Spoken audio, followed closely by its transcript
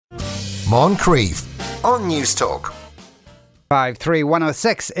Moncrief on News Talk.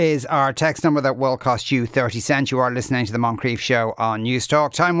 53106 is our text number that will cost you 30 cents. You are listening to the Moncrief Show on News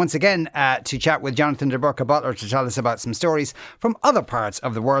Talk. Time once again to chat with Jonathan de Burca Butler to tell us about some stories from other parts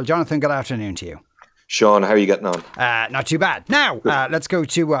of the world. Jonathan, good afternoon to you. Sean, how are you getting on? Not too bad. Now, let's go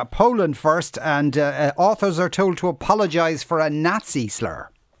to Poland first. And authors are told to apologise for a Nazi slur.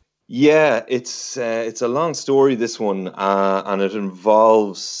 Yeah, it's a long story, this one, and it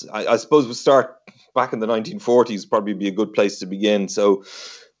involves, I suppose we'll start back in the 1940s, probably be a good place to begin. So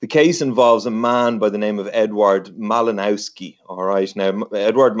the case involves a man by the name of Edward Malinowski. All right, now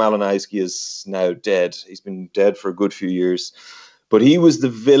Edward Malinowski is now dead. He's been dead for a good few years. But he was the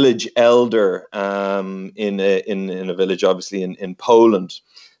village elder in a village, obviously, in Poland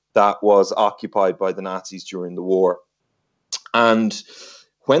that was occupied by the Nazis during the war. And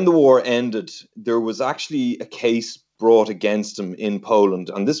when the war ended, there was actually a case brought against him in Poland.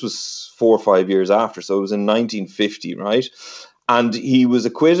 And this was 4 or 5 years after. So it was in 1950, right? And he was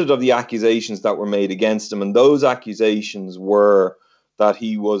acquitted of the accusations that were made against him. And those accusations were that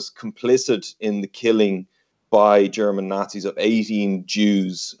he was complicit in the killing by German Nazis of 18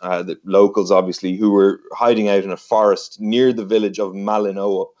 Jews, the locals obviously, who were hiding out in a forest near the village of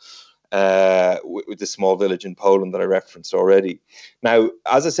Malinowo, with the small village in Poland that I referenced already. Now,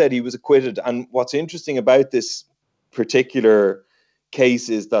 as I said, he was acquitted. And what's interesting about this particular case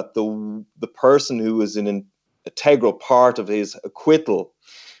is that the person who was an integral part of his acquittal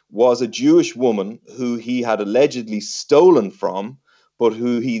was a Jewish woman who he had allegedly stolen from, but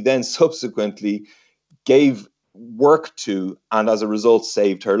who he then subsequently gave work to, and as a result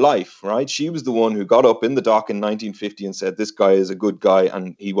saved her life, right? She was the one who got up in the dock in 1950 and said, this guy is a good guy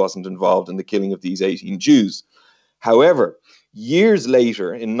and he wasn't involved in the killing of these 18 Jews. However, years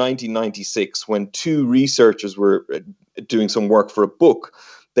later, in 1996, when two researchers were doing some work for a book,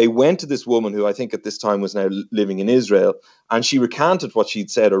 they went to this woman who I think at this time was now living in Israel, and she recanted what she'd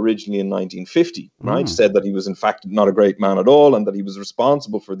said originally in 1950, right? Said that he was in fact not a great man at all and that he was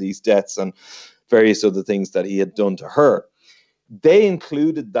responsible for these deaths and various other things that he had done to her. They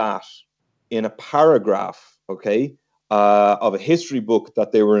included that in a paragraph, of a history book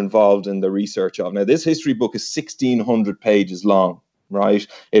that they were involved in the research of. Now, this history book is 1,600 pages long, right?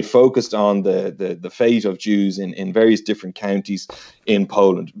 It focused on the fate of Jews in various different counties in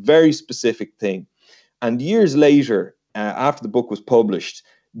Poland. Very specific thing. And years later, after the book was published,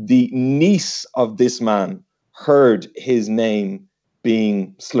 the niece of this man heard his name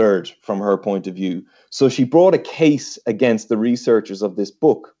being slurred from her point of view. So she brought a case against the researchers of this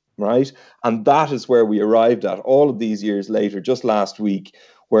book, right? And that is where we arrived at all of these years later, just last week,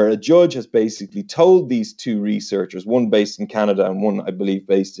 where a judge has basically told these two researchers, one based in Canada and one, I believe,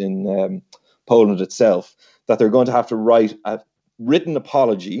 based in Poland itself, that they're going to have to write a written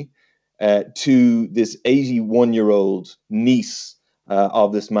apology to this 81-year-old niece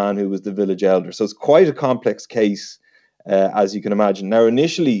of this man who was the village elder. So it's quite a complex case, as you can imagine. Now,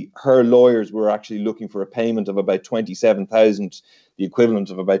 initially, her lawyers were actually looking for a payment of about 27,000, the equivalent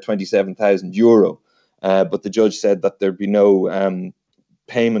of about 27,000 euro. But the judge said that there'd be no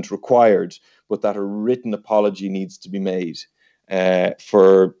payment required, but that a written apology needs to be made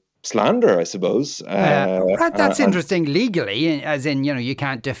for slander, I suppose. That's interesting legally, as in, you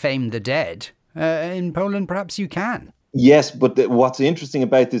can't defame the dead. In Poland, perhaps you can. Yes, but what's interesting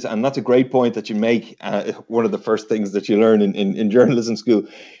about this, and that's a great point that you make, one of the first things that you learn in journalism school,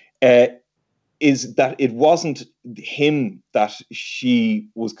 is that it wasn't him that she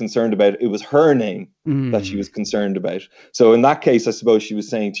was concerned about. It was her name that she was concerned about. So in that case, I suppose she was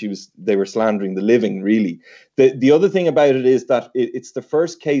saying they were slandering the living, really. The other thing about it is that it's the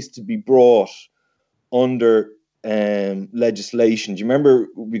first case to be brought under legislation. Do you remember,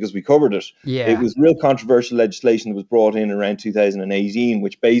 because we covered it? Yeah. It was real controversial legislation that was brought in around 2018,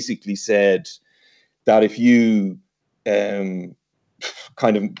 which basically said that if you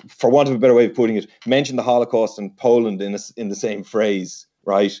kind of, for want of a better way of putting it, mention the Holocaust and Poland in the same phrase,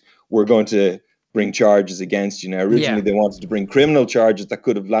 right, we're going to bring charges against you. Now, originally they wanted to bring criminal charges that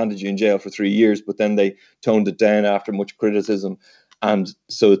could have landed you in jail for 3 years, but then they toned it down after much criticism, and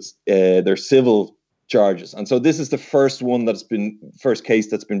so it's they're civil charges. And so this is the first case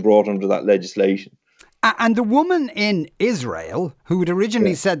that's been brought under that legislation. And the woman in Israel who had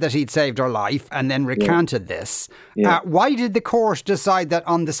originally said that he'd saved her life and then recanted this, why did the court decide that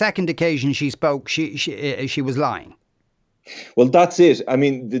on the second occasion she spoke, she was lying? Well, that's it. I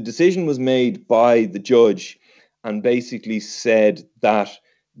mean, the decision was made by the judge and basically said that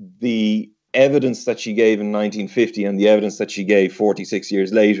the evidence that she gave in 1950 and the evidence that she gave 46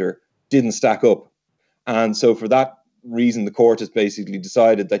 years later didn't stack up. And so for that reason the court has basically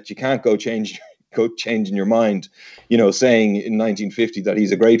decided that you can't go changing your mind, saying in 1950 that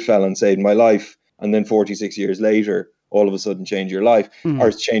he's a great fella and saved my life, and then 46 years later, all of a sudden change your life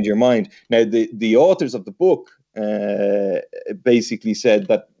or change your mind. Now, the authors of the book basically said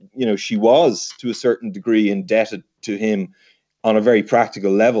that, she was to a certain degree indebted to him on a very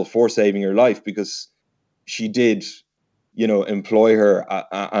practical level for saving her life, because she did, employ her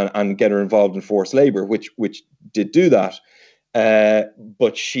and get her involved in forced labor, which did do that.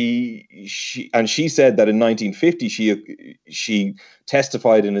 But she said that in 1950 she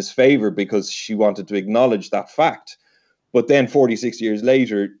testified in his favor because she wanted to acknowledge that fact. But then 46 years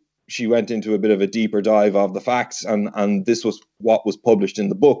later, she went into a bit of a deeper dive of the facts, and this was what was published in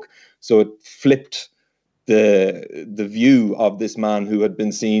the book. So it flipped the view of this man who had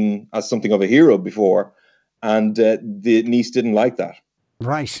been seen as something of a hero before, and the niece didn't like that.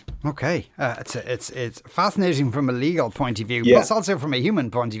 Right. Okay. It's fascinating from a legal point of view, Yeah. plus also from a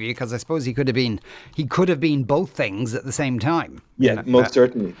human point of view, because I suppose he could have been both things at the same time. Yeah, most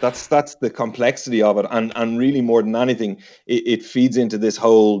certainly. That's the complexity of it, and really more than anything, it feeds into this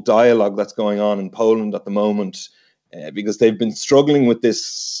whole dialogue that's going on in Poland at the moment, because they've been struggling with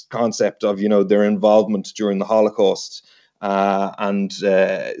this concept of their involvement during the Holocaust.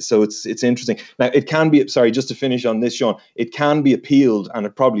 So it's interesting. Now, it can be, sorry, just to finish on this, Sean, it can be appealed, and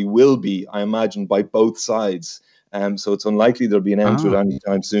it probably will be, I imagine, by both sides. So it's unlikely there'll be an end to it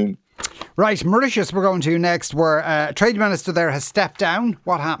anytime soon. Right, Mauritius we're going to next, where Trade Minister there has stepped down.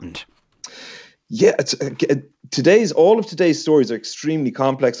 What happened? Yeah, all of today's stories are extremely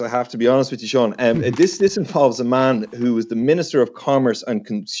complex, I have to be honest with you, Sean. This involves a man who was the Minister of Commerce and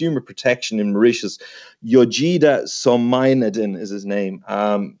Consumer Protection in Mauritius. Yojida Somainedin is his name.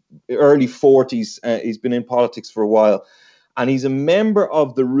 Early 40s. He's been in politics for a while. And he's a member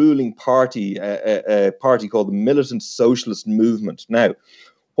of the ruling party, a party called the Militant Socialist Movement. Now,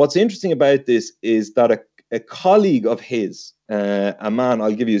 what's interesting about this is that a colleague of his, a man,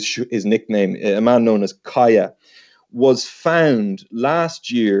 I'll give you his nickname, a man known as Kaya, was found last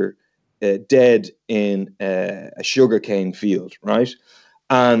year dead in a sugarcane field, right?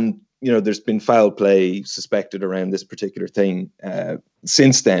 And, there's been foul play suspected around this particular thing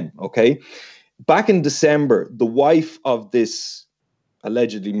since then, okay? Back in December, the wife of this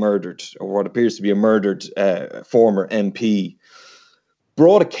allegedly murdered, or what appears to be a murdered former MP,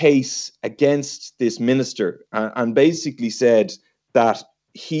 brought a case against this minister and basically said that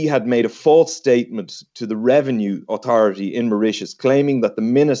he had made a false statement to the revenue authority in Mauritius, claiming that the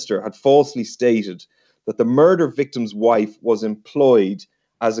minister had falsely stated that the murder victim's wife was employed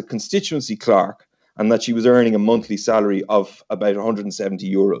as a constituency clerk and that she was earning a monthly salary of about 170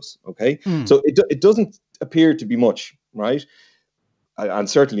 euros. Okay. So it doesn't appear to be much, right? And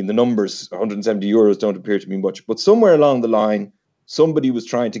certainly the numbers, 170 euros, don't appear to be much. But somewhere along the line, somebody was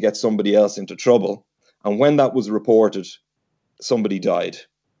trying to get somebody else into trouble. And when that was reported, somebody died.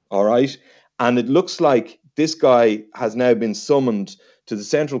 All right. And it looks like this guy has now been summoned to the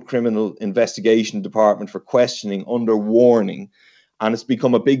Central Criminal Investigation Department for questioning under warning. And it's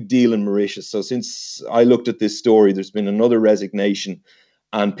become a big deal in Mauritius. So since I looked at this story, there's been another resignation,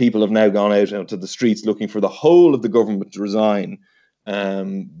 and people have now gone out onto the streets looking for the whole of the government to resign.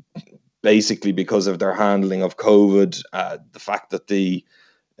 Basically because of their handling of COVID, the fact that the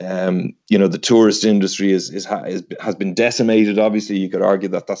tourist industry has been decimated. Obviously, you could argue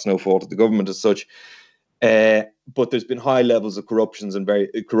that that's no fault of the government as such, but there's been high levels of corruption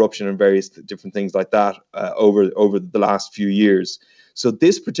and various different things like that over the last few years. So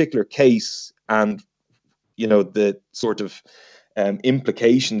this particular case and the sort of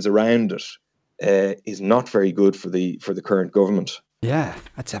implications around it is not very good for the current government. Yeah,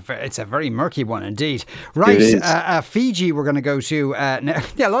 it's a very murky one indeed. Right, Fiji we're going to go to. Now,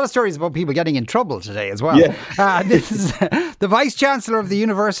 a lot of stories about people getting in trouble today as well. Yeah. This is the Vice-Chancellor of the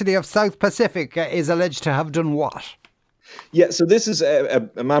University of South Pacific is alleged to have done what? Yeah, so this is a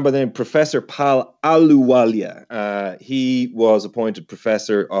man by the name of Professor Pal Ahluwalia. He was appointed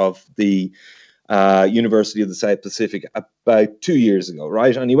professor of the University of the South Pacific about 2 years ago,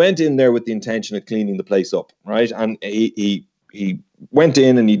 right? And he went in there with the intention of cleaning the place up, right? And he went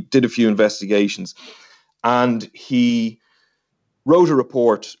in and he did a few investigations, and he wrote a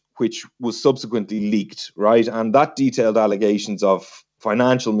report which was subsequently leaked, right? And that detailed allegations of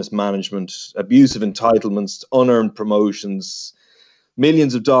financial mismanagement, abusive entitlements, unearned promotions,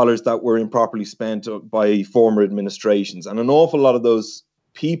 millions of dollars that were improperly spent by former administrations. And an awful lot of those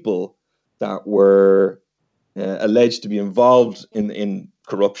people that were alleged to be involved in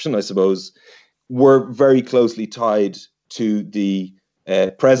corruption, I suppose, were very closely tied to the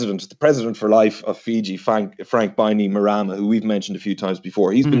the president for life of Fiji, Frank Bainimarama, who we've mentioned a few times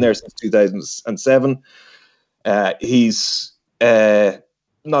before. He's been there since 2007. He's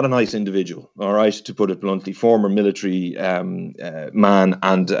not a nice individual, all right, to put it bluntly. Former military man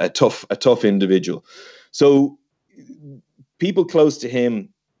and a tough individual. So people close to him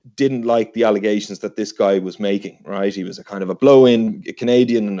didn't like the allegations that this guy was making, right? He was a kind of a blow-in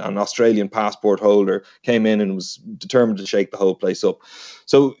Canadian and Australian passport holder, came in and was determined to shake the whole place up.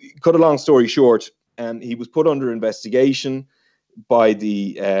 So, cut a long story short, he was put under investigation by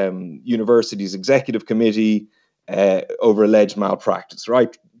the university's executive committee over alleged malpractice,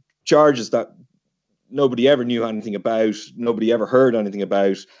 right? Charges that nobody ever knew anything about, nobody ever heard anything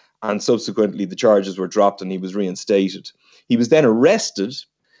about, and subsequently the charges were dropped and he was reinstated. He was then arrested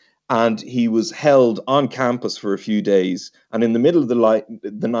and he was held on campus for a few days. And in the middle of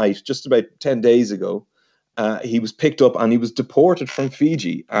the night, just about 10 days ago, he was picked up and he was deported from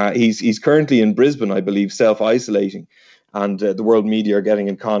Fiji. He's currently in Brisbane, I believe, self-isolating. And the world media are getting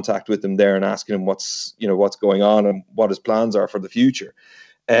in contact with him there and asking him what's going on and what his plans are for the future.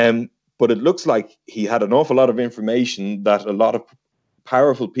 But it looks like he had an awful lot of information that a lot of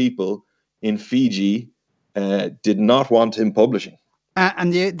powerful people in Fiji did not want him publishing.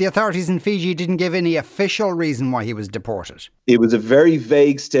 And the authorities in Fiji didn't give any official reason why he was deported. It was a very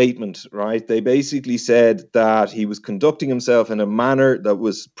vague statement, right? They basically said that he was conducting himself in a manner that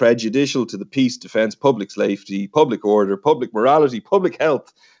was prejudicial to the peace, defence, public safety, public order, public morality, public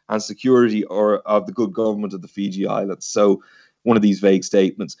health and security of the good government of the Fiji Islands. So one of these vague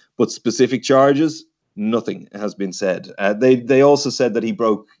statements. But specific charges, nothing has been said. They also said that he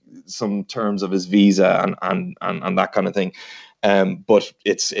broke some terms of his visa and that kind of thing. But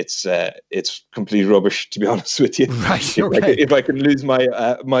it's complete rubbish, to be honest with you. Right. Okay. If I can lose my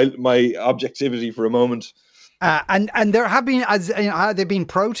objectivity for a moment. And there have been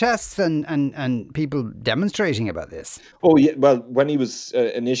protests and people demonstrating about this. Oh yeah. Well, when he was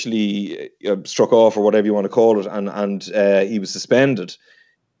initially struck off, or whatever you want to call it, and he was suspended,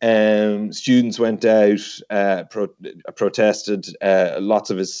 students went out, protested. Lots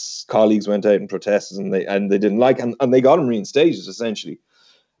of his colleagues went out and protested, and they didn't like, and they got him reinstated essentially.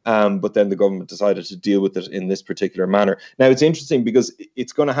 But then the government decided to deal with it in this particular manner. Now it's interesting because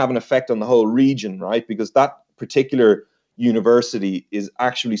it's going to have an effect on the whole region, right? Because that particular university is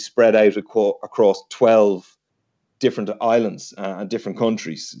actually spread out across 12 different islands and different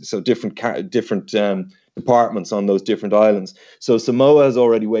countries, so different departments on those different islands. So Samoa has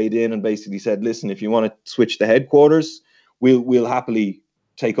already weighed in and basically said, listen, if you want to switch the headquarters, we'll happily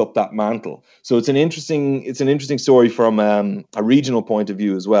take up that mantle. So it's an interesting story from a regional point of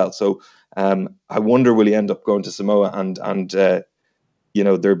view as well. So I wonder, will he end up going to Samoa and there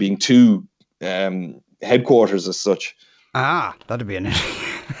being two headquarters as such. That'd be an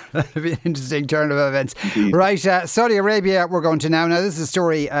interesting turn of events. Indeed. Right, Saudi Arabia we're going to now. Now, this is a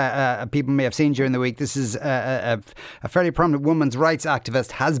story people may have seen during the week. This is a fairly prominent women's rights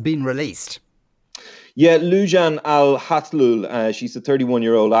activist has been released. Yeah, Lujan Al-Hatlul, she's a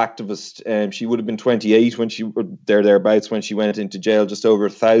 31-year-old activist. She would have been 28 when thereabouts when she went into jail just over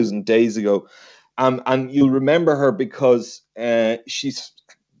 1,000 days ago. And you'll remember her because she's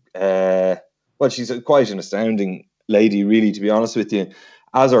quite an astounding lady, really, to be honest with you,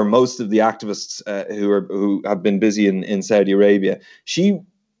 as are most of the activists who have been busy in Saudi Arabia. She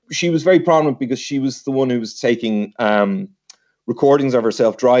was very prominent because she was the one who was taking recordings of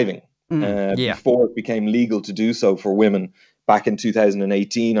herself driving before it became legal to do so for women. Back in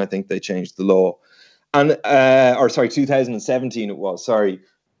 2018, I think they changed the law. 2017 it was, sorry.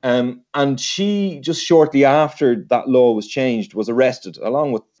 And she, just shortly after that law was changed, was arrested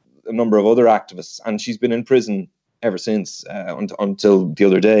along with a number of other activists, and she's been in prison ever since until the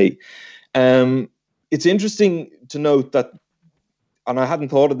other day. It's interesting to note that, and I hadn't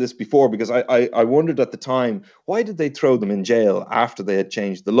thought of this before because I wondered at the time, why did they throw them in jail after they had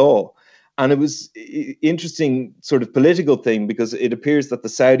changed the law? And it was interesting sort of political thing because it appears that the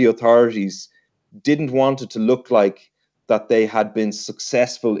Saudi authorities didn't want it to look like that they had been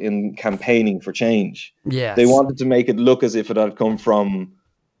successful in campaigning for change. Yes. They wanted to make it look as if it had come from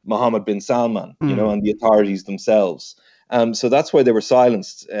Mohammed bin Salman, and the authorities themselves. So that's why they were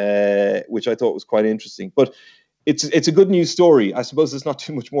silenced, which I thought was quite interesting. But it's a good news story. I suppose there's not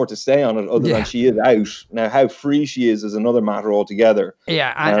too much more to say on it other than she is out. Now, how free she is another matter altogether.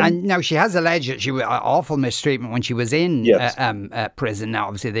 Yeah, and now she has alleged that she was awful mistreatment when she was in prison. Now,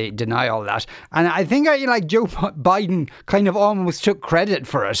 obviously, they deny all that. And I think Joe Biden kind of almost took credit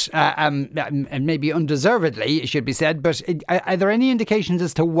for it, and maybe undeservedly, it should be said. But are there any indications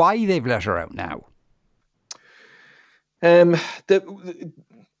as to why they've let her out now? I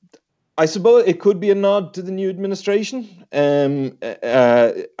suppose it could be a nod to the new administration, and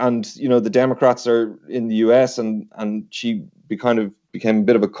the Democrats are in the US, and she became a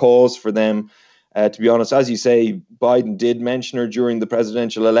bit of a cause for them. To be honest, as you say, Biden did mention her during the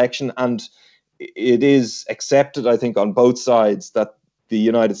presidential election, and it is accepted, I think, on both sides that the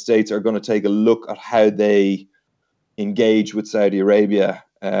United States are going to take a look at how they engage with Saudi Arabia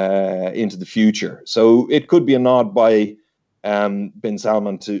into the future. So it could be a nod by bin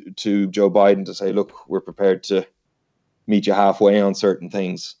Salman to Joe Biden to say, look, we're prepared to meet you halfway on certain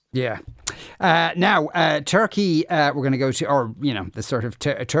things. Yeah. Now, Turkey, we're going to go to, or, the sort of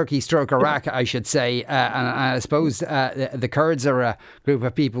Turkey stroke Iraq, I should say. And I suppose the Kurds are a group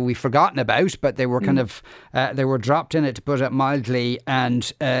of people we've forgotten about, but they were they were dropped in it, to put it mildly.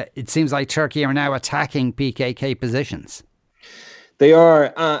 And it seems like Turkey are now attacking PKK positions. They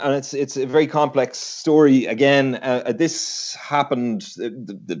are, and it's a very complex story. Again, this happened,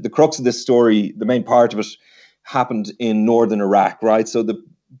 the crux of this story, the main part of it, happened in northern Iraq, right? So the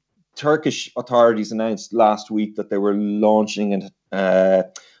Turkish authorities announced last week that they were launching a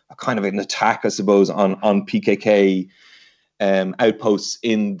kind of an attack, I suppose, on PKK outposts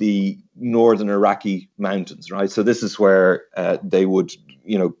in the northern Iraqi mountains, right? So this is where they would,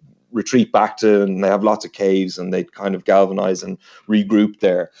 retreat back to, and they have lots of caves, and they kind of galvanize and regroup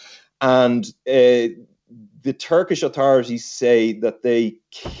there. And the Turkish authorities say that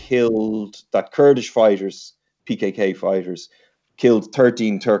Kurdish fighters, PKK fighters, killed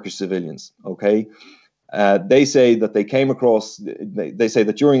 13 Turkish civilians. Okay, they say that they came across. They say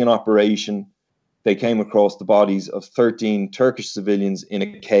that during an operation, they came across the bodies of 13 Turkish civilians in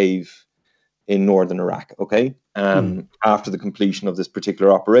a cave in northern Iraq. Okay, after the completion of this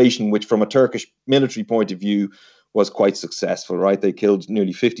particular operation, which from a Turkish military point of view was quite successful. Right, they killed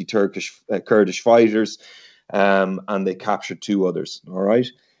nearly 50 Kurdish fighters, and they captured 2 others. All right,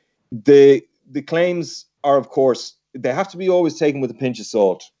 the claims are, of course, they have to be always taken with a pinch of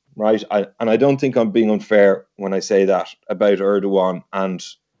salt, right? And I don't think I'm being unfair when I say that about Erdogan and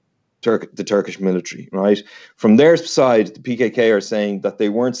the Turkish military, right? From their side, the PKK are saying that they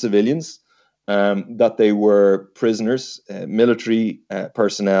weren't civilians, that they were prisoners, military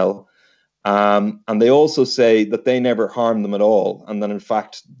personnel, and they also say that they never harmed them at all, and that in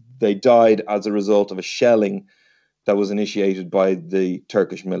fact they died as a result of a shelling that was initiated by the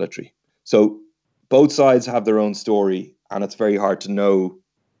Turkish military. So both sides have their own story, and it's very hard to know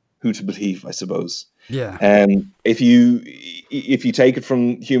who to believe, I suppose. Yeah. If you take it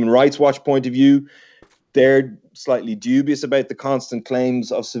from Human Rights Watch point of view, they're slightly dubious about the constant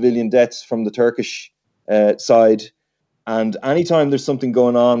claims of civilian deaths from the Turkish side. And anytime there's something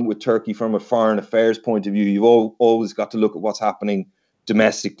going on with Turkey from a foreign affairs point of view, you've always got to look at what's happening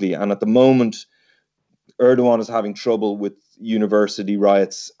domestically. And at the moment, Erdogan is having trouble with university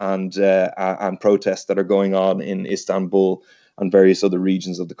riots and protests that are going on in Istanbul and various other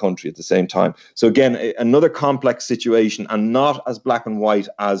regions of the country at the same time. So again, another complex situation, and not as black and white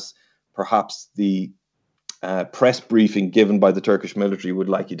as perhaps the press briefing given by the Turkish military would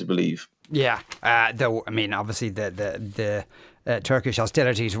like you to believe. Yeah, though, I mean, obviously the Turkish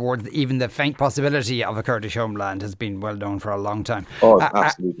hostility towards even the faint possibility of a Kurdish homeland has been well known for a long time. Oh,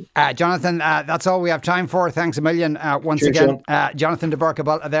 absolutely. Jonathan, that's all we have time for. Thanks a million once again. Jonathan de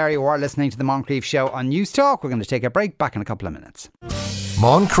Burkabul, there you are, listening to the Moncrief Show on News Talk. We're going to take a break, back in a couple of minutes.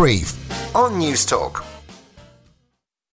 Moncrief on News Talk.